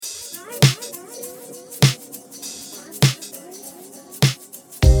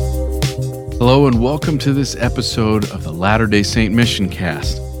Hello and welcome to this episode of the Latter-day Saint Mission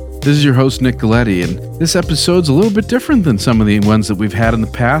Cast. This is your host, Nick Galletti, and this episode's a little bit different than some of the ones that we've had in the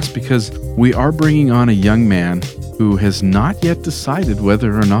past because we are bringing on a young man who has not yet decided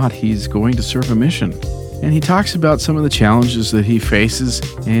whether or not he's going to serve a mission. And he talks about some of the challenges that he faces,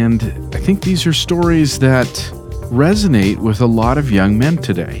 and I think these are stories that resonate with a lot of young men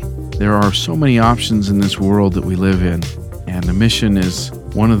today. There are so many options in this world that we live in, and a mission is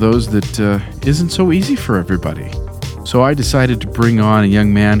one of those that isn't so easy for everybody. So I decided to bring on a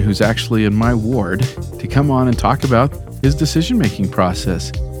young man who's actually in my ward to come on and talk about his decision-making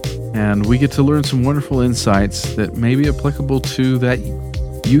process. And we get to learn some wonderful insights that may be applicable to that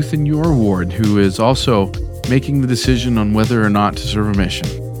youth in your ward who is also making the decision on whether or not to serve a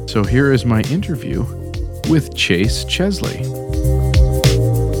mission. So here is my interview with Chase Chesley.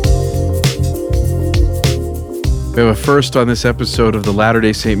 We have a first on this episode of the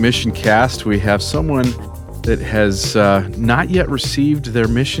Latter-day Saint Mission Cast. We have someone that has not yet received their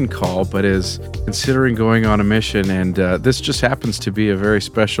mission call, but is considering going on a mission. And this just happens to be a very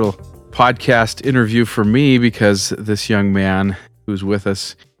special podcast interview for me because this young man who's with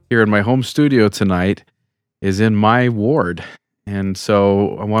us here in my home studio tonight is in my ward. And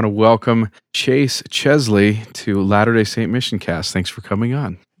so I want to welcome Chase Chesley to Latter-day Saint Mission Cast. Thanks for coming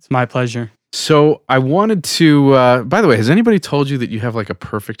on. It's my pleasure. So I wanted to, by the way, has anybody told you that you have like a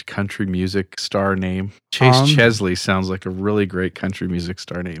perfect country music star name? Chase Chesley sounds like a really great country music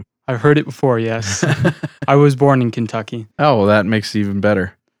star name. I've heard it before, yes. I was born in Kentucky. Oh, well, that makes it even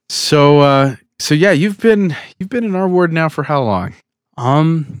better. So yeah, you've been in our ward now for how long?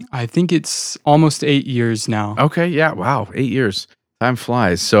 I think it's almost 8 years now. Okay, yeah, wow, 8 years. Time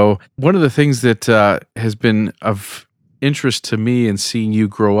flies. So one of the things that has been of interest to me in seeing you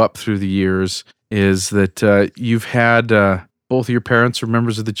grow up through the years is that you've had both of your parents are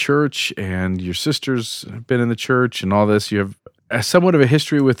members of the church and your sisters have been in the church and all this. You have somewhat of a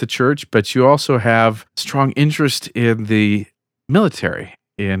history with the church, but you also have strong interest in the military,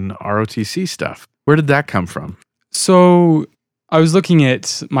 in ROTC stuff. Where did that come from? So I was looking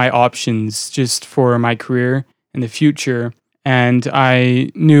at my options just for my career in the future, and I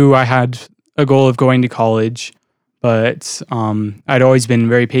knew I had a goal of going to college. But I'd always been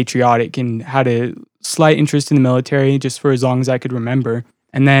very patriotic and had a slight interest in the military just for as long as I could remember.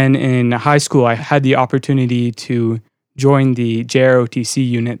 And then in high school, I had the opportunity to join the JROTC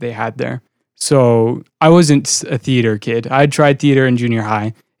unit they had there. So I wasn't a theater kid. I'd tried theater in junior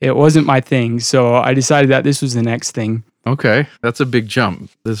high. It wasn't my thing, so I decided that this was the next thing. Okay, that's a big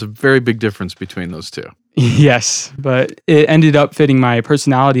jump. There's a very big difference between those two. Yes, but it ended up fitting my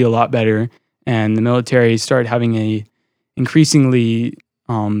personality a lot better. And the military started having a increasingly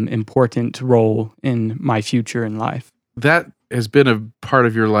important role in my future in life. That has been a part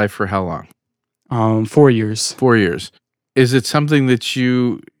of your life for how long? 4 years. 4 years. Is it something that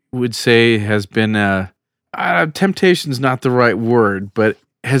you would say has been temptation's not the right word, but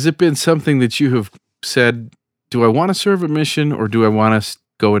has it been something that you have said, do I want to serve a mission or do I want to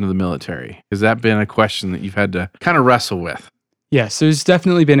go into the military? Has that been a question that you've had to kind of wrestle with? Yes, there's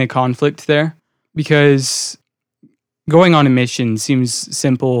definitely been a conflict there because going on a mission seems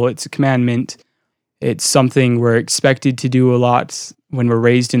simple. It's a commandment. It's something we're expected to do a lot when we're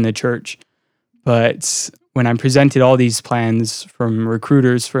raised in the church. But when I'm presented all these plans from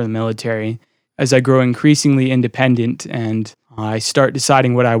recruiters for the military, as I grow increasingly independent and I start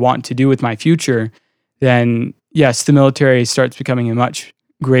deciding what I want to do with my future, then yes, the military starts becoming a much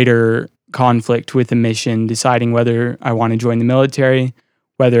greater conflict with the mission, deciding whether I want to join the military,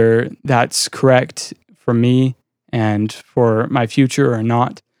 whether that's correct for me and for my future or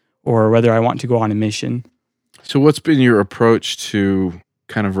not, or whether I want to go on a mission. So what's been your approach to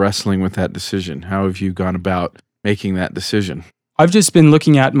kind of wrestling with that decision? How have you gone about making that decision? I've just been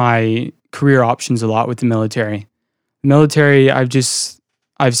looking at my career options a lot with the military.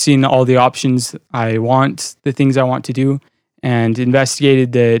 I've seen all the options I want, the things I want to do, and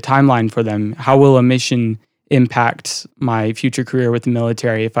investigated the timeline for them. How will a mission impact my future career with the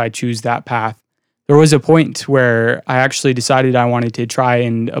military if I choose that path? There was a point where I actually decided I wanted to try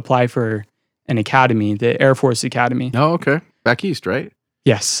and apply for an academy, the Air Force Academy. Oh, okay. Back east, right?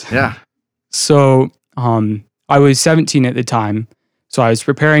 Yes. Yeah. So I was 17 at the time, so I was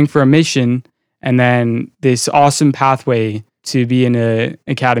preparing for a mission, and then this awesome pathway to be in an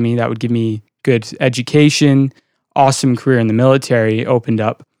academy that would give me good education, awesome career in the military opened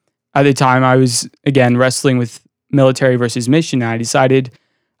up. At the time, I was, again, wrestling with military versus mission, and I decided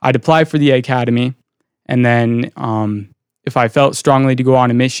I'd apply for the academy, and then if I felt strongly to go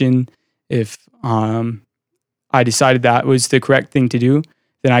on a mission, if I decided that was the correct thing to do,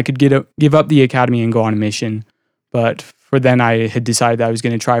 then I could give up the academy and go on a mission. But for then, I had decided that I was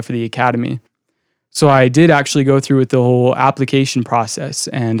going to try for the academy. So I did actually go through with the whole application process,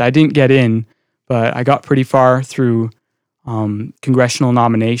 and I didn't get in, but I got pretty far through congressional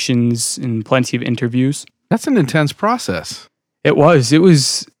nominations and plenty of interviews. That's an intense process. It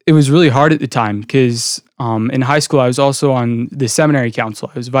was really hard at the time because in high school I was also on the seminary council.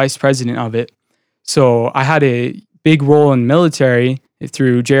 I was vice president of it. So I had a big role in the military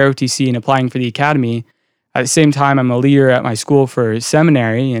through JROTC and applying for the academy. At the same time, I'm a leader at my school for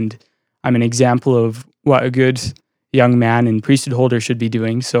seminary, and I'm an example of what a good young man and priesthood holder should be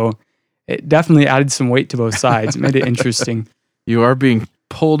doing. So it definitely added some weight to both sides. It made it interesting. You are being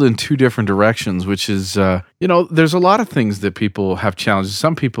pulled in two different directions, which is, there's a lot of things that people have challenges.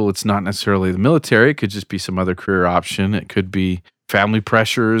 Some people, it's not necessarily the military. It could just be some other career option. It could be family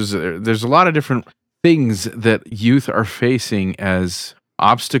pressures. There's a lot of different things that youth are facing as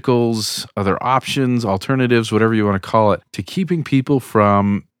obstacles, other options, alternatives, whatever you want to call it, to keeping people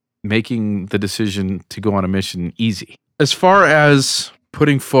from making the decision to go on a mission easy. As far as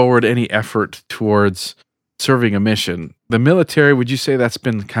putting forward any effort towards serving a mission, the military, would you say that's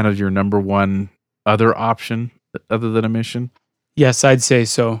been kind of your number one other option other than a mission? Yes, I'd say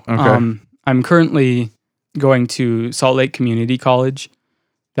so. Okay. I'm currently going to Salt Lake Community College.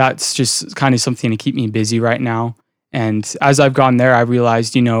 That's just kind of something to keep me busy right now. And as I've gone there, I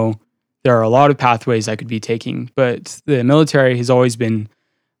realized, there are a lot of pathways I could be taking, but the military has always been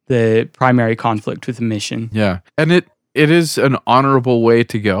the primary conflict with the mission. Yeah. And it is an honorable way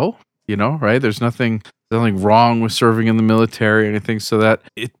to go, right? There's nothing wrong with serving in the military or anything. So that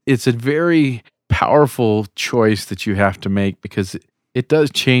it's a very powerful choice that you have to make, because it does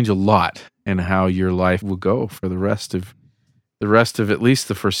change a lot in how your life will go for the rest of at least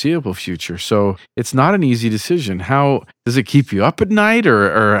the foreseeable future. So it's not an easy decision. How does it keep you up at night,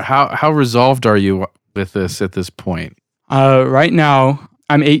 or how resolved are you with this at this point? Right now,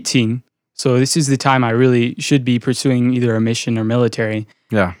 I'm 18. So this is the time I really should be pursuing either a mission or military.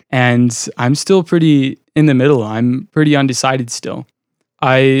 Yeah. And I'm still pretty in the middle. I'm pretty undecided still.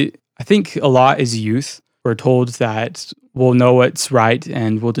 I think a lot as youth, we're told that we'll know what's right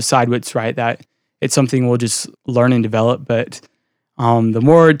and we'll decide what's right, that it's something we'll just learn and develop. But the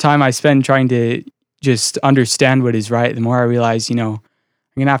more time I spend trying to just understand what is right, the more I realize, I'm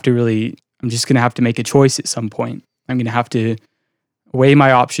just going to have to make a choice at some point. I'm going to have to weigh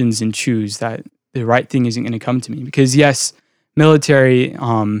my options and choose that the right thing isn't going to come to me. Because yes, military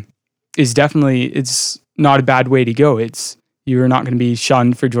is definitely, it's not a bad way to go. You're not going to be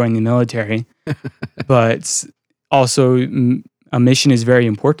shunned for joining the military, but also a mission is very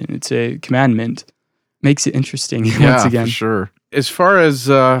important. It's a commandment. Makes it interesting once again. For sure. As far as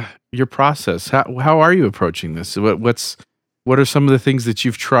your process, how are you approaching this? What are some of the things that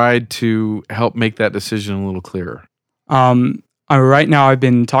you've tried to help make that decision a little clearer? Right now, I've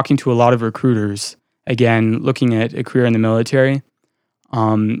been talking to a lot of recruiters, again, looking at a career in the military,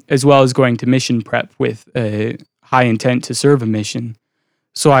 as well as going to mission prep with a high intent to serve a mission.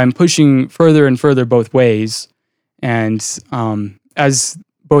 So I'm pushing further and further both ways. And as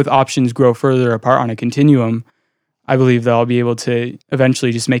both options grow further apart on a continuum, I believe that I'll be able to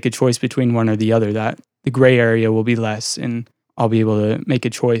eventually just make a choice between one or the other, that the gray area will be less and I'll be able to make a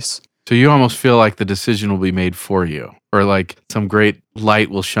choice. So you almost feel like the decision will be made for you, or like some great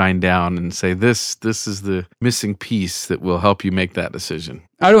light will shine down and say, this is the missing piece that will help you make that decision.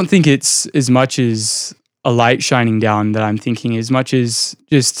 I don't think it's as much as a light shining down that I'm thinking, as much as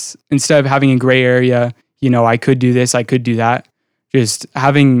just instead of having a gray area, I could do this, I could do that, just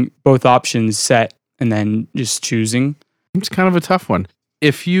having both options set and then just choosing. It's kind of a tough one.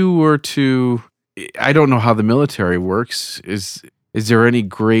 If you were to, I don't know how the military works, is there any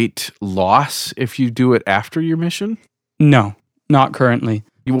great loss if you do it after your mission? No, not currently.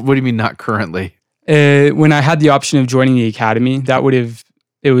 What do you mean not currently? When I had the option of joining the academy, it would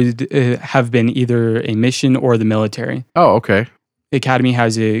have been either a mission or the military. Oh, okay. The academy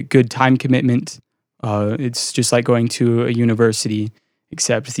has a good time commitment. It's just like going to a university,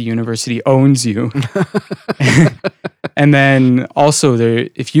 except the university owns you. And then also,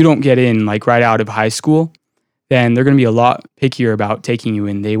 if you don't get in like right out of high school, then they're going to be a lot pickier about taking you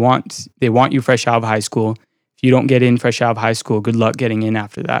in. They want you fresh out of high school. If you don't get in fresh out of high school, good luck getting in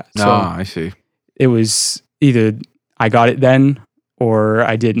after that. So I see. It was either I got it then or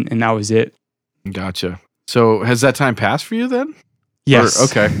I didn't, and that was it. Gotcha. So has that time passed for you then? Yes.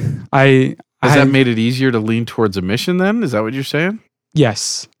 Okay. Has that made it easier to lean towards a mission then? Is that what you're saying?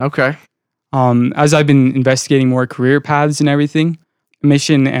 Yes. Okay. As I've been investigating more career paths and everything,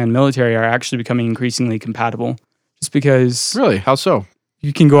 mission and military are actually becoming increasingly compatible. Just because Really? How so?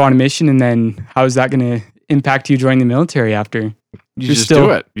 you can go on a mission, and then how is that going to impact you joining the military after? You just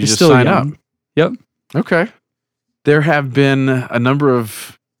do it. You you're just still sign young. up. Yep. Okay. There have been a number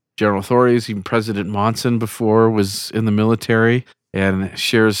of general authorities. Even President Monson before was in the military and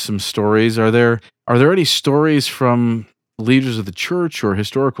shares some stories. Are there any stories from leaders of the church or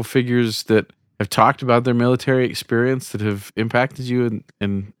historical figures that have talked about their military experience that have impacted you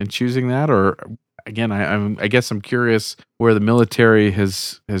in choosing that? Or again, I guess I'm curious where the military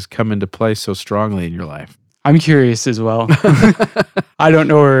has come into play so strongly in your life. I'm curious as well. I don't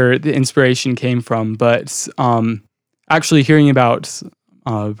know where the inspiration came from, but actually hearing about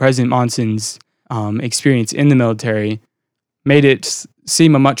President Monson's experience in the military made it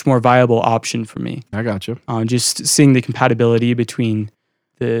seem a much more viable option for me. I gotcha. Just seeing the compatibility between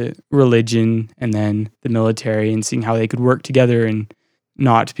the religion and then the military, and seeing how they could work together and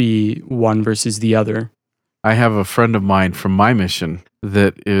not be one versus the other. I have a friend of mine from my mission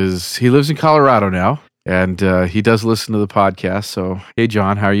he lives in Colorado now, and he does listen to the podcast. So, hey,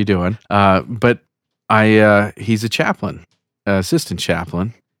 John, how are you doing? But he's a chaplain, assistant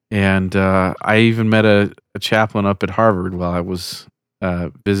chaplain. And I even met a chaplain up at Harvard while I was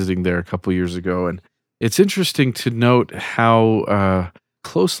visiting there a couple years ago. And it's interesting to note how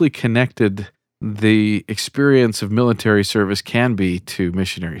closely connected the experience of military service can be to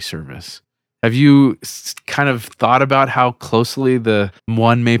missionary service. Have you kind of thought about how closely the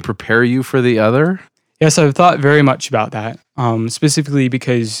one may prepare you for the other? Yes, I've thought very much about that, specifically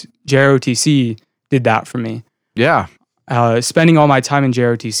because JROTC did that for me. Yeah. Spending all my time in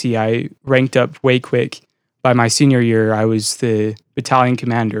JROTC, I ranked up way quick. By my senior year, I was the battalion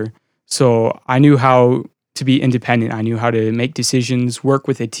commander. So I knew how to be independent. I knew how to make decisions, work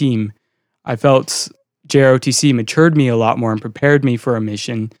with a team. I felt JROTC matured me a lot more and prepared me for a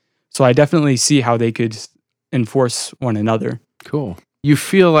mission. So I definitely see how they could enforce one another. Cool. You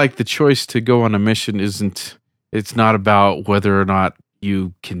feel like the choice to go on a mission it's not about whether or not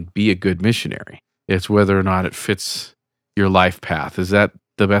you can be a good missionary. It's whether or not it fits your life path. Is that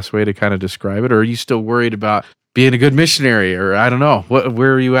the best way to kind of describe it? Or are you still worried about being a good missionary? Or I don't know.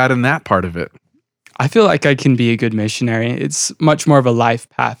 Where are you at in that part of it? I feel like I can be a good missionary. It's much more of a life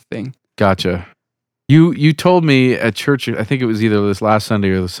path thing. Gotcha. You told me at church, I think it was either this last Sunday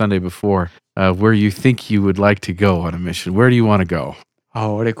or the Sunday before, where you think you would like to go on a mission. Where do you want to go?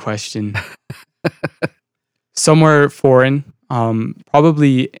 Oh, what a question. Somewhere foreign.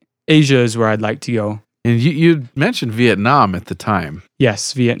 Probably Asia is where I'd like to go. And you mentioned Vietnam at the time.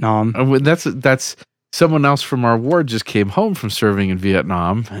 Yes, Vietnam. That's someone else from our ward just came home from serving in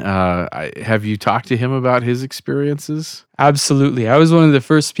Vietnam. Have you talked to him about his experiences? Absolutely. I was one of the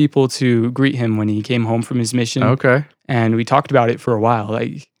first people to greet him when he came home from his mission. Okay. And we talked about it for a while.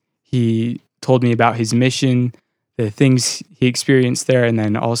 Like, he told me about his mission, the things he experienced there, and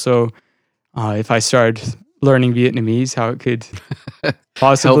then also if I started learning Vietnamese, how it could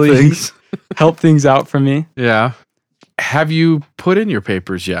possibly help things out for me. Yeah. Have you put in your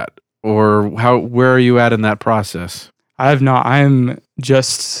papers yet? Or where are you at in that process? I have not. I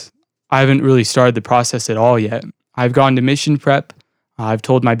haven't really started the process at all yet. I've gone to mission prep. I've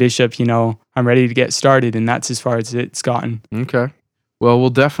told my bishop, I'm ready to get started, and that's as far as it's gotten. Okay. Well,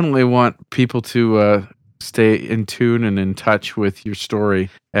 we'll definitely want people to stay in tune and in touch with your story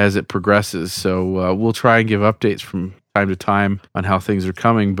as it progresses. So we'll try and give updates from time to time on how things are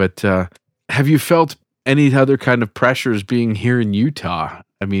coming. But have you felt any other kind of pressures being here in Utah?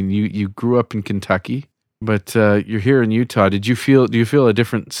 I mean, you grew up in Kentucky, but you're here in Utah. Do you feel a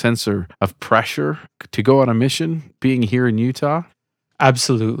different sense of pressure to go on a mission being here in Utah?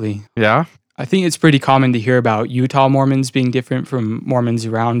 Absolutely. Yeah? I think it's pretty common to hear about Utah Mormons being different from Mormons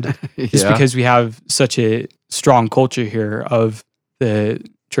around, just because we have such a strong culture here of the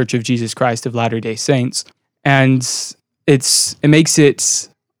Church of Jesus Christ of Latter-day Saints. And it makes it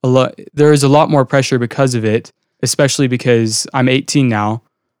there is a lot more pressure because of it, especially because I'm 18 now.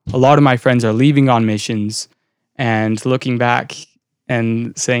 A lot of my friends are leaving on missions and looking back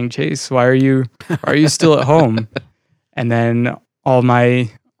and saying, Chase, why are you still at home? And then all my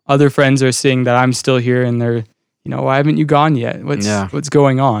other friends are seeing that I'm still here, and they're, why haven't you gone yet? What's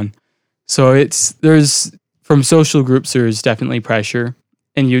going on? So there's from social groups, there's definitely pressure.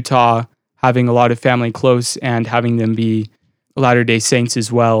 In Utah, having a lot of family close and having them be Latter-day Saints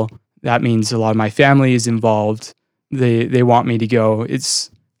as well, that means a lot of my family is involved. They want me to go.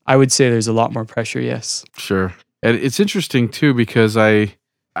 I would say there's a lot more pressure, yes. Sure. And it's interesting too, because I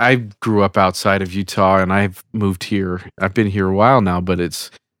grew up outside of Utah and I've moved here. I've been here a while now, but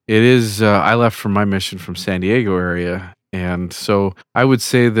it's It is, I left from my mission from San Diego area, and so I would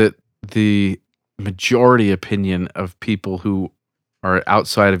say that the majority opinion of people who are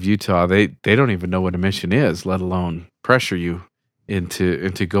outside of Utah, they don't even know what a mission is, let alone pressure you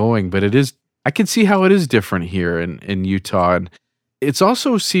into going. But it is, I can see how it is different here in Utah. And it's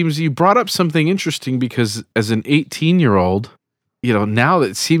also seems you brought up something interesting because as an 18-year-old, now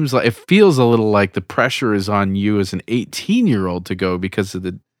it seems like it feels a little like the pressure is on you as an 18-year-old to go because of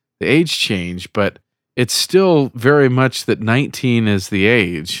the age change, but it's still very much that 19 is the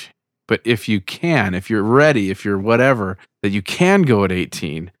age. But if you're ready, if you're whatever, that you can go at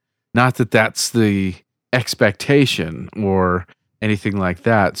 18, not that that's the expectation or anything like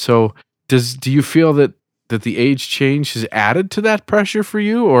that. So do you feel that the age change has added to that pressure for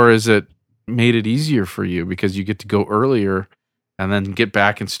you, or is it made it easier for you because you get to go earlier and then get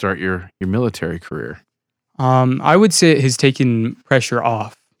back and start your military career? I would say it has taken pressure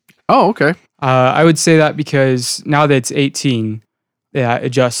off. Oh, okay. I would say that because now that it's 18, that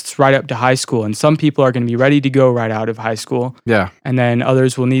adjusts right up to high school. And some people are going to be ready to go right out of high school. Yeah. And then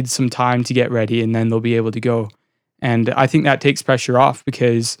others will need some time to get ready and then they'll be able to go. And I think that takes pressure off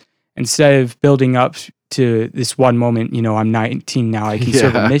because instead of building up to this one moment, I'm 19 now, I can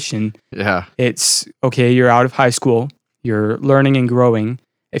serve a mission. Yeah. It's okay, you're out of high school, you're learning and growing.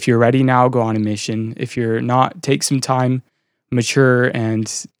 If you're ready now, go on a mission. If you're not, take some time, mature,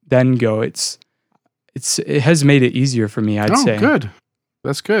 and then go. It has made it easier for me, I'd say. Oh, good.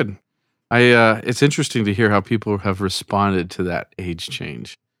 That's good. It's interesting to hear how people have responded to that age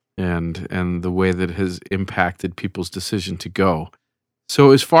change and the way that it has impacted people's decision to go.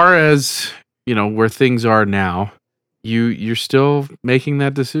 So as far as, where things are now, you're still making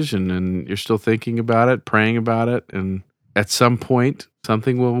that decision and you're still thinking about it, praying about it, and at some point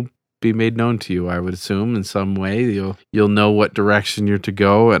something will be made known to you, I would assume, in some way. You'll know what direction you're to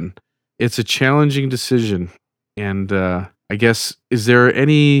go, and it's a challenging decision. And I guess, is there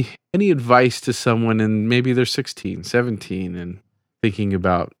any advice to someone in maybe they're 16, 17 and thinking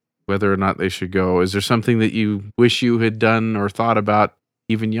about whether or not they should go? Is there something that you wish you had done or thought about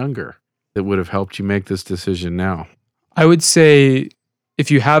even younger that would have helped you make this decision now? I would say if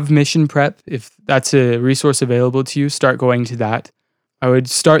you have mission prep, if that's a resource available to you, start going to that. I would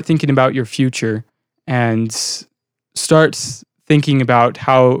start thinking about your future and start thinking about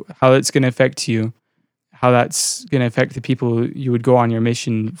how it's going to affect you, how that's going to affect the people you would go on your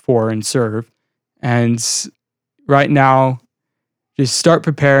mission for and serve. And right now, just start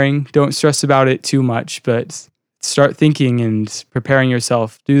preparing. Don't stress about it too much, but start thinking and preparing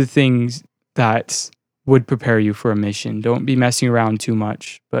yourself. Do the things that would prepare you for a mission. Don't be messing around too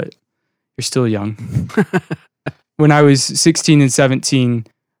much, but you're still young. When I was 16 and 17,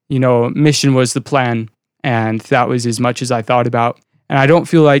 mission was the plan, and that was as much as I thought about. And I don't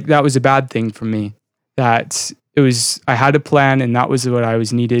feel like that was a bad thing for me. That I had a plan and that was what I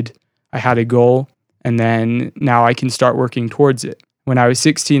was needed. I had a goal, and then now I can start working towards it. When I was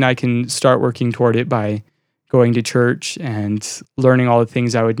 16, I can start working toward it by going to church and learning all the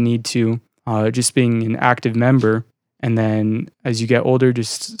things I would need to, just being an active member. And then as you get older,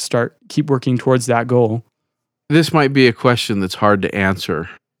 just keep working towards that goal. This might be a question that's hard to answer,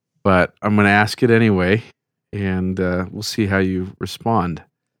 but I'm going to ask it anyway, and we'll see how you respond.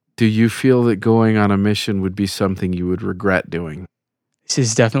 Do you feel that going on a mission would be something you would regret doing? This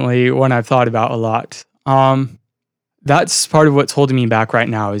is definitely one I've thought about a lot. That's part of what's holding me back right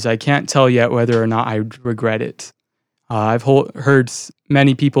now is I can't tell yet whether or not I regret it. I've heard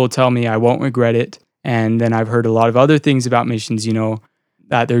many people tell me I won't regret it, and then I've heard a lot of other things about missions,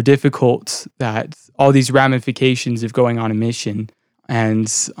 that they're difficult, that all these ramifications of going on a mission. And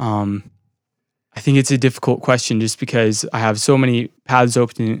I think it's a difficult question just because I have so many paths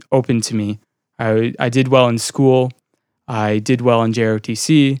open to me. I did well in school, I did well in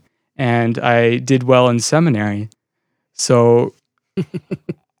JROTC, and I did well in seminary. So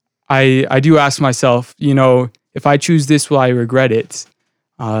I do ask myself, if I choose this, will I regret it?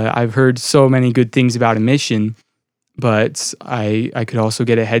 I've heard so many good things about a mission, but I could also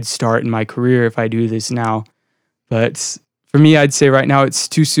get a head start in my career if I do this now. But for me, I'd say right now it's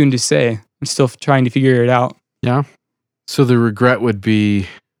too soon to say. I'm still trying to figure it out. Yeah. So the regret would be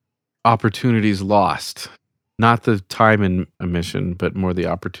opportunities lost, not the time in a mission, but more the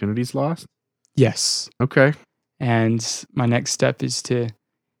opportunities lost? Yes. Okay. And my next step is to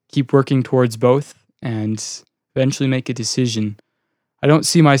keep working towards both and eventually make a decision. I don't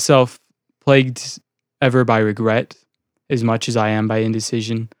see myself plagued ever by regret as much as I am by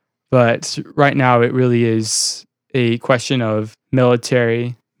indecision. But right now it really is a question of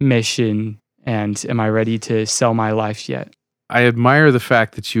military, mission, and am I ready to sell my life yet? I admire the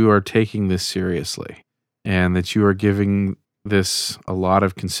fact that you are taking this seriously and that you are giving this a lot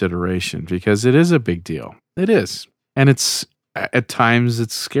of consideration because it is a big deal. It is. And it's at times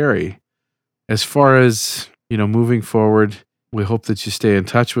it's scary. As far as, moving forward, we hope that you stay in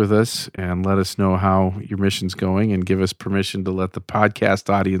touch with us and let us know how your mission's going and give us permission to let the podcast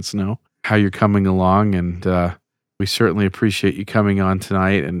audience know how you're coming along. And we certainly appreciate you coming on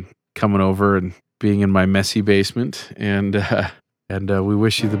tonight and coming over and being in my messy basement. And we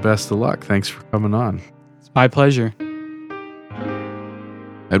wish you the best of luck. Thanks for coming on. It's my pleasure.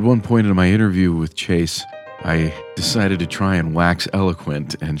 At one point in my interview with Chase, I decided to try and wax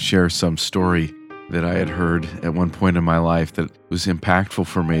eloquent and share some story that I had heard at one point in my life that was impactful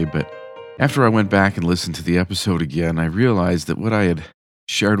for me. But after I went back and listened to the episode again, I realized that what I had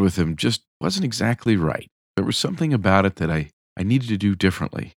shared with him just wasn't exactly right. There was something about it that I needed to do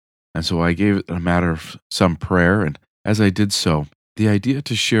differently. And so I gave it a matter of some prayer. And as I did so, the idea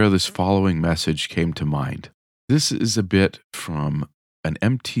to share this following message came to mind. This is a bit from an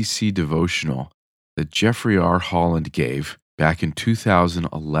MTC devotional that Jeffrey R. Holland gave back in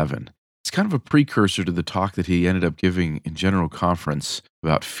 2011. It's kind of a precursor to the talk that he ended up giving in General Conference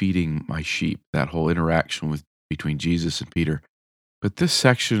about feeding my sheep, that whole interaction between Jesus and Peter. But this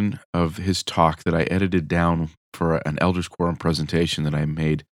section of his talk that I edited down for an Elders Quorum presentation that I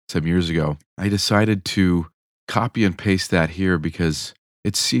made some years ago, I decided to copy and paste that here because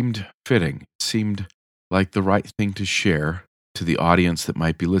it seemed fitting. It seemed like the right thing to share to the audience that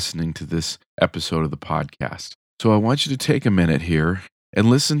might be listening to this episode of the podcast. So I want you to take a minute here and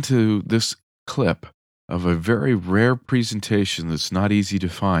listen to this clip of a very rare presentation that's not easy to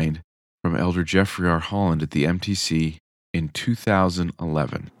find from Elder Jeffrey R. Holland at the MTC in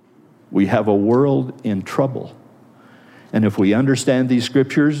 2011. We have a world in trouble. And if we understand these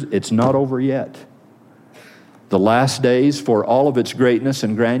scriptures, it's not over yet. The last days, for all of its greatness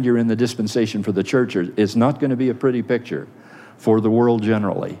and grandeur in the dispensation for the church, is not going to be a pretty picture for the world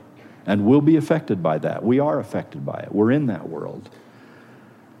generally. And we'll be affected by that. We are affected by it. We're in that world.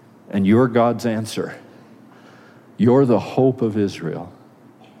 And you're God's answer. You're the hope of Israel.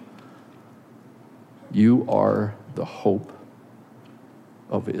 You are the hope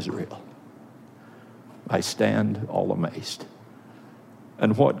of Israel. I stand all amazed.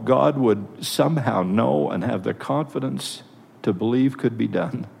 And what God would somehow know and have the confidence to believe could be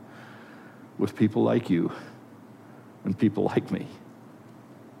done with people like you and people like me.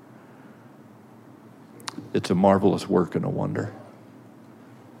 It's a marvelous work and a wonder.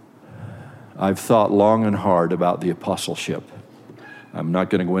 I've thought long and hard about the apostleship. I'm not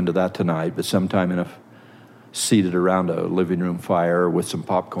going to go into that tonight, but sometime seated around a living room fire with some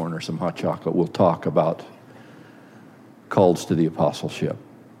popcorn or some hot chocolate, we'll talk about calls to the apostleship.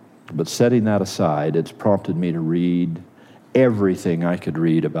 But setting that aside, it's prompted me to read everything I could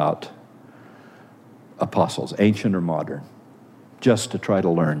read about apostles, ancient or modern, just to try to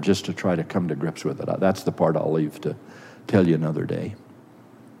learn, just to try to come to grips with it. That's the part I'll leave to tell you another day.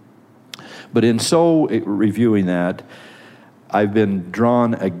 But in so reviewing that, I've been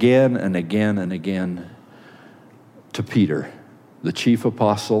drawn again and again and again to Peter, the chief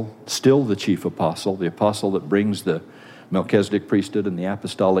apostle, still the chief apostle, the apostle that brings the Melchizedek priesthood and the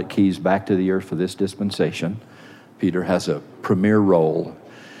apostolic keys back to the earth for this dispensation. Peter has a premier role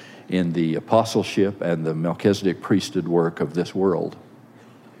in the apostleship and the Melchizedek priesthood work of this world.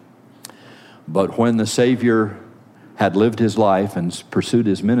 But when the Savior had lived his life and pursued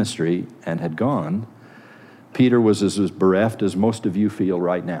his ministry and had gone, Peter was as bereft as most of you feel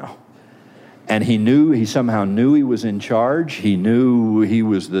right now. And he somehow knew he was in charge. He knew he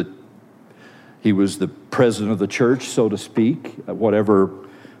was the president of the church, so to speak, whatever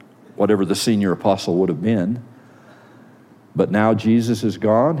the senior apostle would have been. But now Jesus is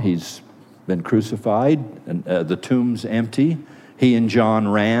gone. He's been crucified, and the tomb's empty. He and John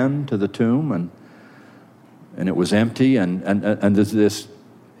ran to the tomb, and it was empty. And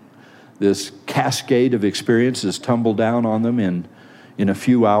this cascade of experiences tumbled down on them in a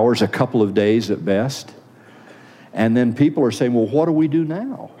few hours, a couple of days at best. And then people are saying, well, what do we do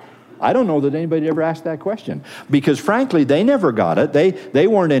now? I don't know that anybody ever asked that question, because frankly, they never got it. They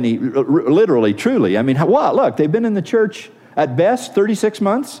weren't any, literally, truly. I mean, what? Look, they've been in the church at best 36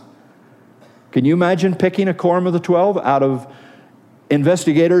 months. Can you imagine picking a quorum of the 12 out of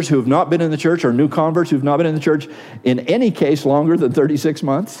investigators who have not been in the church or new converts who have not been in the church in any case longer than 36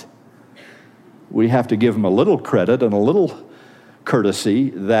 months? We have to give them a little credit and a little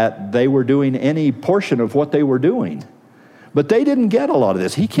courtesy that they were doing any portion of what they were doing. But they didn't get a lot of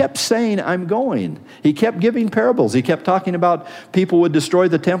this. He kept saying, I'm going. He kept giving parables. He kept talking about people would destroy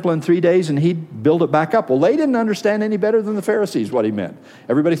the temple in 3 days and he'd build it back up. Well, they didn't understand any better than the Pharisees what he meant.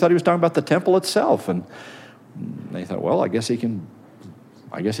 Everybody thought he was talking about the temple itself. And they thought, well, I guess he can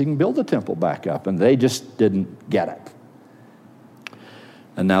build the temple back up. And they just didn't get it.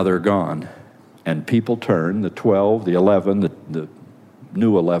 And now they're gone. And people turn, the 12, the 11, the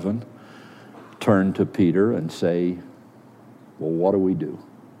new 11, turn to Peter and say, well, what do we do?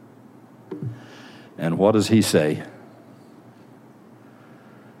 And what does he say?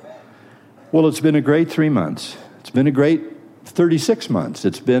 Well, it's been a great 3 months. It's been a great 36 months.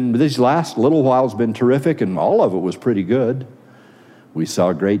 These last little whiles been terrific, and all of it was pretty good. We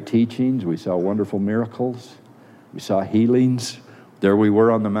saw great teachings. We saw wonderful miracles. We saw healings. There we were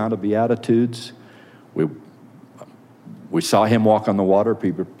on the Mount of Beatitudes. We saw him walk on the water.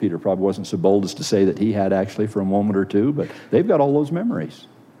 Peter probably wasn't so bold as to say that he had actually for a moment or two, but they've got all those memories.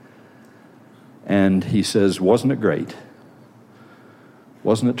 And he says, wasn't it great?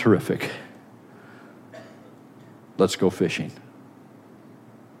 Wasn't it terrific? Let's go fishing.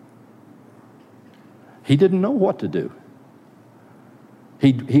 He didn't know what to do.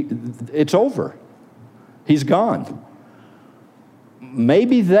 It's over. He's gone.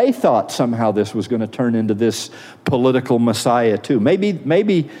 Maybe they thought somehow this was going to turn into this political Messiah too.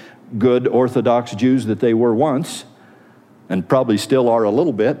 Maybe good Orthodox Jews that they were once, and probably still are a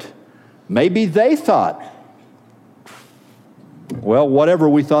little bit, maybe they thought, well, whatever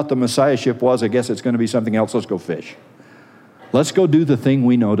we thought the Messiahship was, I guess it's going to be something else. Let's go fish. Let's go do the thing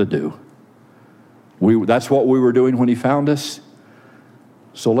we know to do. That's what we were doing when he found us,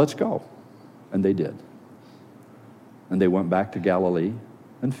 so let's go. And they did. And they went back to Galilee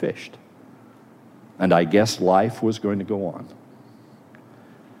and fished. And I guess life was going to go on.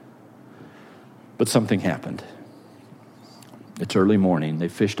 But something happened. It's early morning. They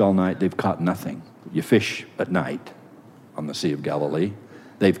fished all night. They've caught nothing. You fish at night on the Sea of Galilee.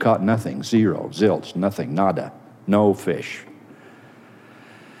 They've caught nothing. Zero, zilch, nothing, nada. No fish.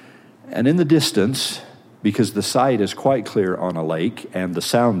 And in the distance, because the sight is quite clear on a lake and the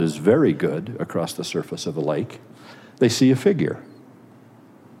sound is very good across the surface of the lake, they see a figure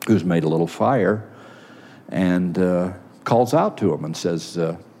who's made a little fire and calls out to them and says,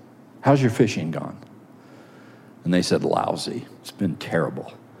 how's your fishing gone? And they said, lousy. It's been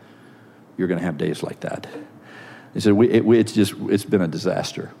terrible. You're going to have days like that. They said, it's been a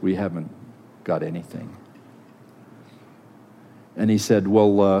disaster. We haven't got anything. And he said,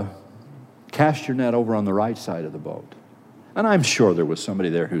 well, cast your net over on the right side of the boat. And I'm sure there was somebody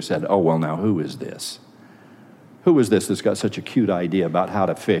there who said, oh, well, now who is this? Who is this that's got such a cute idea about how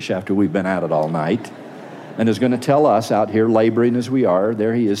to fish after we've been at it all night and is going to tell us out here laboring as we are?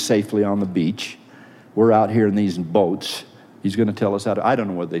 There he is safely on the beach. We're out here in these boats. He's going to tell us how to... I don't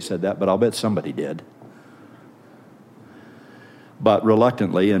know whether they said that, but I'll bet somebody did. But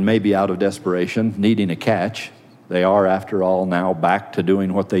reluctantly, and maybe out of desperation, needing a catch, they are, after all, now back to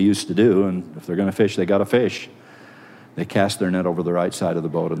doing what they used to do, and if they're going to fish, they got to fish. They cast their net over the right side of the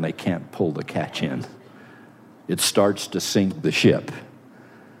boat, and they can't pull the catch in. It starts to sink the ship.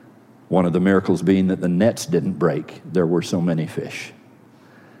 One of the miracles being that the nets didn't break. There were so many fish.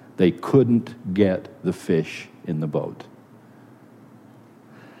 They couldn't get the fish in the boat.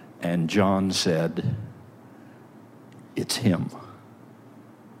 And John said, it's him.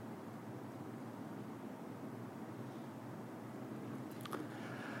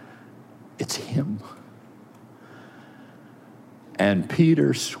 It's him. And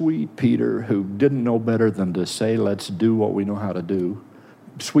Peter, sweet Peter, who didn't know better than to say, let's do what we know how to do.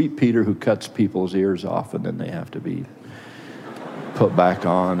 Sweet Peter who cuts people's ears off and then they have to be put back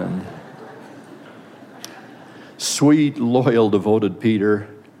on. And sweet, loyal, devoted Peter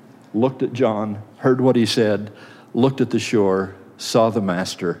looked at John, heard what he said, looked at the shore, saw the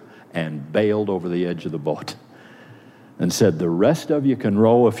master, and bailed over the edge of the boat and said, the rest of you can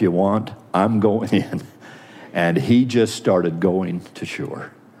row if you want. I'm going in. And he just started going to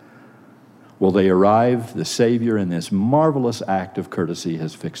shore. Well, they arrive. The Savior, in this marvelous act of courtesy,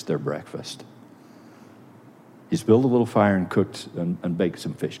 has fixed their breakfast. He's built a little fire and cooked and baked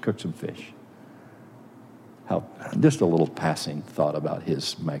some fish, cooked some fish. Just a little passing thought about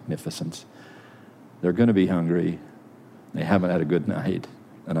his magnificence. They're going to be hungry. They haven't had a good night,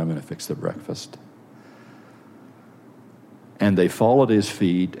 and I'm going to fix their breakfast. And they fall at his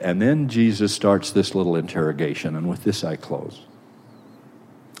feet, and then Jesus starts this little interrogation, and with this I close.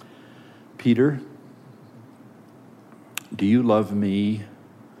 Peter, do you love me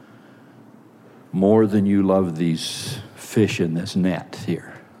more than you love these fish in this net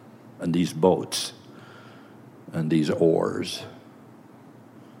here, and these boats, and these oars?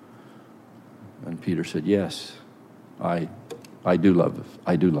 And Peter said, yes, I do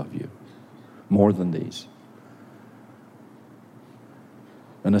love you more than these.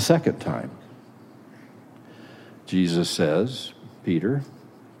 And a second time, Jesus says, Peter,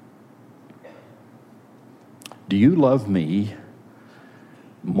 do you love me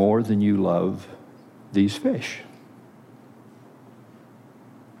more than you love these fish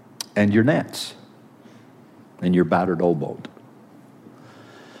and your nets and your battered old boat?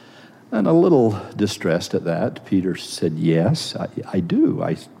 And a little distressed at that, Peter said, yes, I do.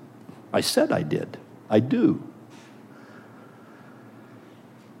 I said I did. I do.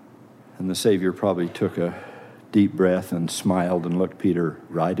 And the Savior probably took a deep breath and smiled and looked Peter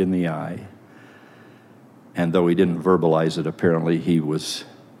right in the eye. And though he didn't verbalize it, apparently he was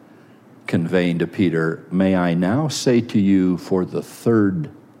conveying to Peter, may I now say to you for the third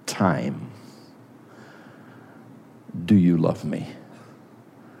time, do you love me?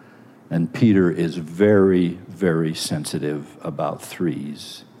 And Peter is very, very sensitive about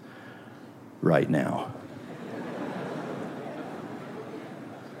threes right now.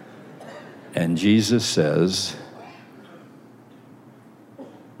 And Jesus says,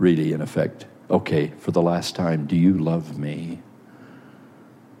 really in effect, okay, for the last time, do you love me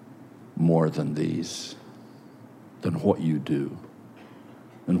more than these, than what you do,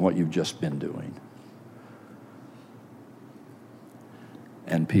 than what you've just been doing?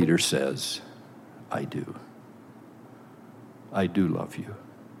 And Peter says, I do. I do love you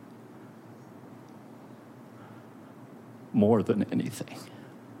more than anything.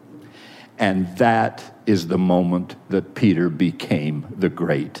 And that is the moment that Peter became the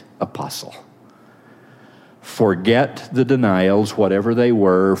great apostle. Forget the denials, whatever they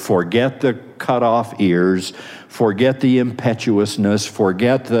were. Forget the cut off ears. Forget the impetuousness.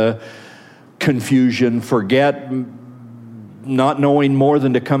 Forget the confusion. Forget not knowing more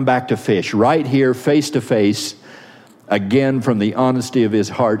than to come back to fish. Right here, face to face, again from the honesty of his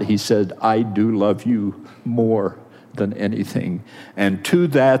heart, he said, I do love you more than anything. And to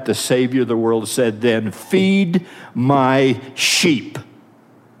that, the Savior of the world said, then feed my sheep.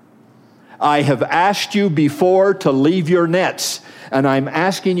 I have asked you before to leave your nets, and I'm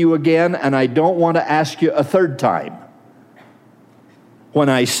asking you again, and I don't want to ask you a third time. When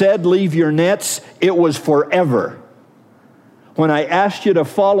I said leave your nets, it was forever. When I asked you to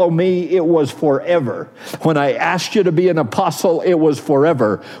follow me, it was forever. When I asked you to be an apostle, it was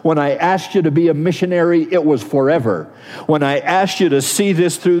forever. When I asked you to be a missionary, it was forever. When I asked you to see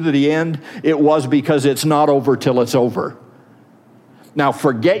this through to the end, it was because it's not over till it's over. Now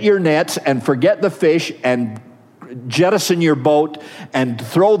forget your nets and forget the fish and jettison your boat and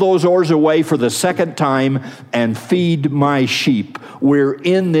throw those oars away for the second time and feed my sheep. We're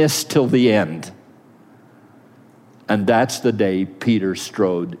in this till the end. And that's the day Peter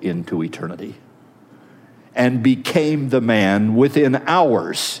strode into eternity and became the man within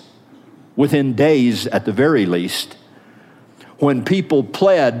hours, within days at the very least, when people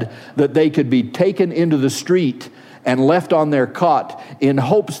pled that they could be taken into the street and left on their cot in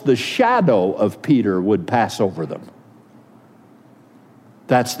hopes the shadow of Peter would pass over them.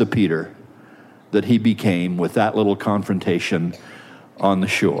 That's the Peter that he became with that little confrontation on the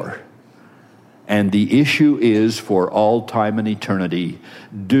shore. And the issue is for all time and eternity,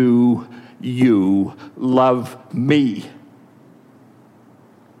 do you love me?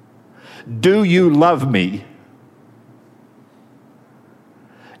 Do you love me?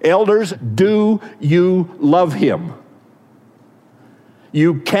 Elders, do you love him?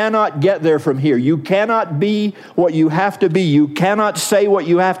 You cannot get there from here. You cannot be what you have to be. You cannot say what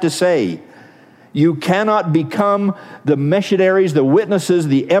you have to say. You cannot become the missionaries, the witnesses,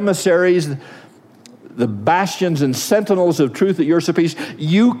 the emissaries, the bastions and sentinels of truth that you're supposed to.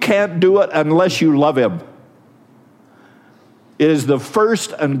 You can't do it unless you love him. It is the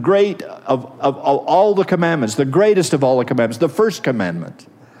first and great of all the commandments, the greatest of all the commandments, the first commandment.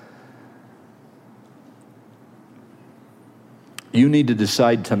 You need to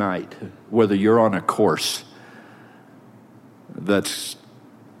decide tonight whether you're on a course that's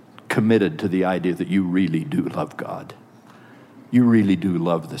committed to the idea that you really do love God. You really do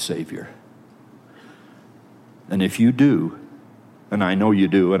love the Savior. And if you do, and I know you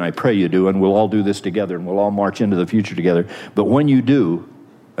do, and I pray you do, and we'll all do this together, and we'll all march into the future together, but when you do,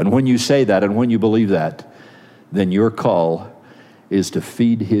 and when you say that, and when you believe that, then your call is to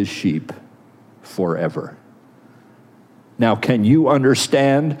feed his sheep forever. Now, can you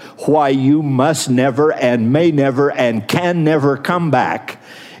understand why you must never and may never and can never come back?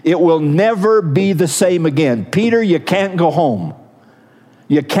 It will never be the same again. Peter, you can't go home.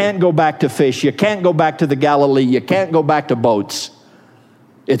 You can't go back to fish. You can't go back to the Galilee. You can't go back to boats.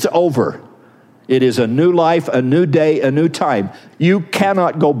 It's over. It is a new life, a new day, a new time. You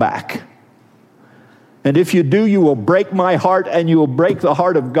cannot go back. And if you do, you will break my heart and you will break the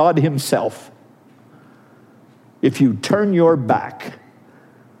heart of God himself. If you turn your back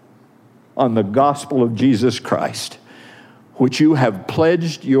on the gospel of Jesus Christ, which you have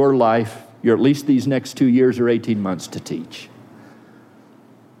pledged your life, at least these next 2 years or 18 months to teach.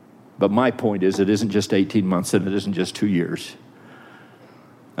 But my point is, it isn't just 18 months and it isn't just 2 years.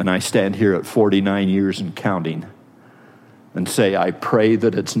 And I stand here at 49 years and counting and say, I pray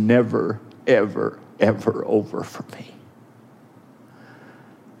that it's never, ever, ever over for me.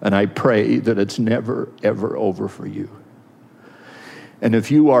 And I pray that it's never, ever over for you. And if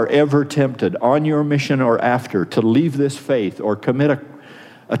you are ever tempted on your mission or after to leave this faith or commit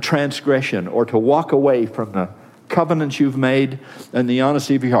a transgression or to walk away from the covenants you've made and the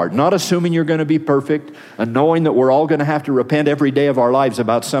honesty of your heart, not assuming you're going to be perfect and knowing that we're all going to have to repent every day of our lives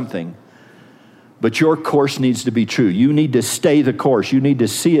about something, but your course needs to be true. You need to stay the course. You need to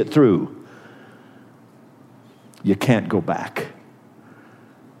see it through. You can't go back.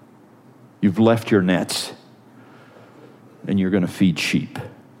 You've left your nets and you're going to feed sheep.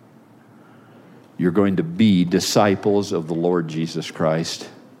 You're going to be disciples of the Lord Jesus Christ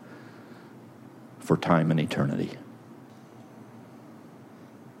for time and eternity.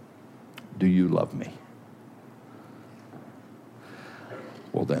 Do you love me?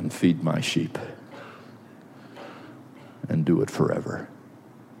 Well, then feed my sheep and do it forever.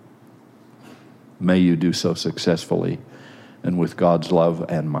 May you do so successfully and with God's love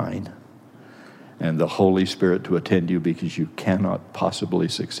and mine and the Holy Spirit to attend you, because you cannot possibly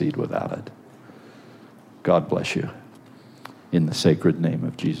succeed without it. God bless you. In the sacred name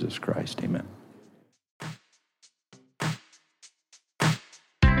of Jesus Christ, amen.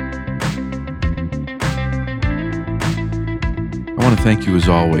 I want to thank you as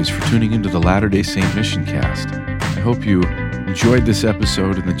always for tuning into the Latter-day Saint Mission Cast. I hope you enjoyed this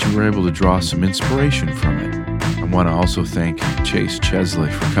episode and that you were able to draw some inspiration from it. I want to also thank Chase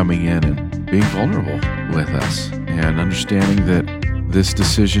Chesley for coming in and being vulnerable with us and understanding that this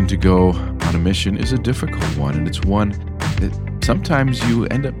decision to go on a mission is a difficult one, and it's one that sometimes you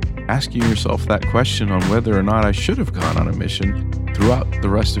end up asking yourself that question on whether or not I should have gone on a mission throughout the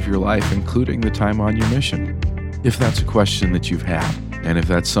rest of your life, including the time on your mission. If that's a question that you've had, and if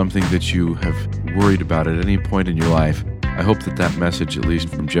that's something that you have worried about at any point in your life, I hope that that message, at least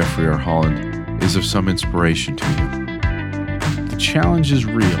from Jeffrey R. Holland, is of some inspiration to you. The challenge is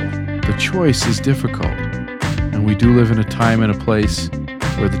real. The choice is difficult. And we do live in a time and a place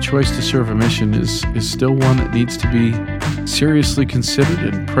where the choice to serve a mission is still one that needs to be seriously considered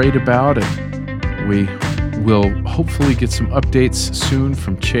and prayed about. And we will hopefully get some updates soon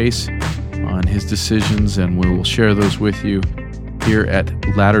from Chase on his decisions, and we will share those with you here at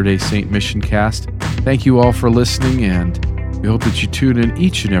Latter-day Saint Mission Cast. Thank you all for listening, and we hope that you tune in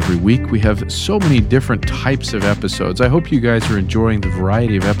each and every week. We have so many different types of episodes. I hope you guys are enjoying the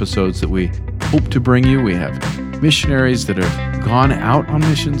variety of episodes that we hope to bring you. We have missionaries that have gone out on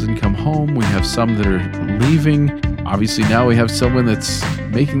missions and come home. We have some that are leaving. Obviously, now we have someone that's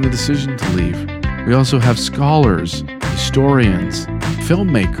making the decision to leave. We also have scholars, historians,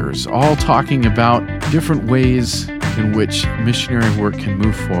 filmmakers, all talking about different ways in which missionary work can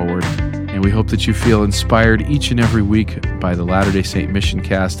move forward. And we hope that you feel inspired each and every week by the Latter-day Saint Mission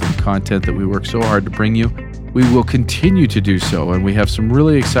Cast and the content that we work so hard to bring you. We will continue to do so, and we have some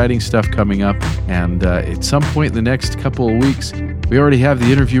really exciting stuff coming up. And at some point in the next couple of weeks, we already have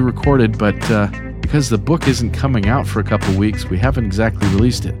the interview recorded, but because the book isn't coming out for a couple of weeks, we haven't exactly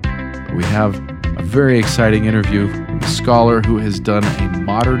released it. But we have a very exciting interview with a scholar who has done a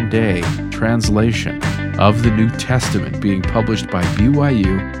modern-day translation of the New Testament being published by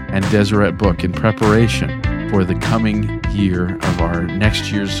BYU and Deseret Book in preparation for the coming year of our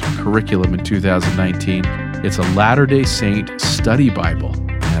next year's curriculum in 2019. It's a Latter-day Saint study Bible,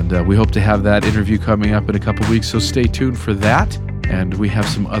 and we hope to have that interview coming up in a couple weeks, so stay tuned for that. And we have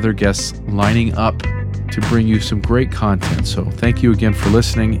some other guests lining up to bring you some great content. So thank you again for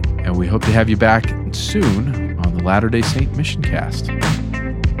listening, and we hope to have you back soon on the Latter-day Saint Mission Cast.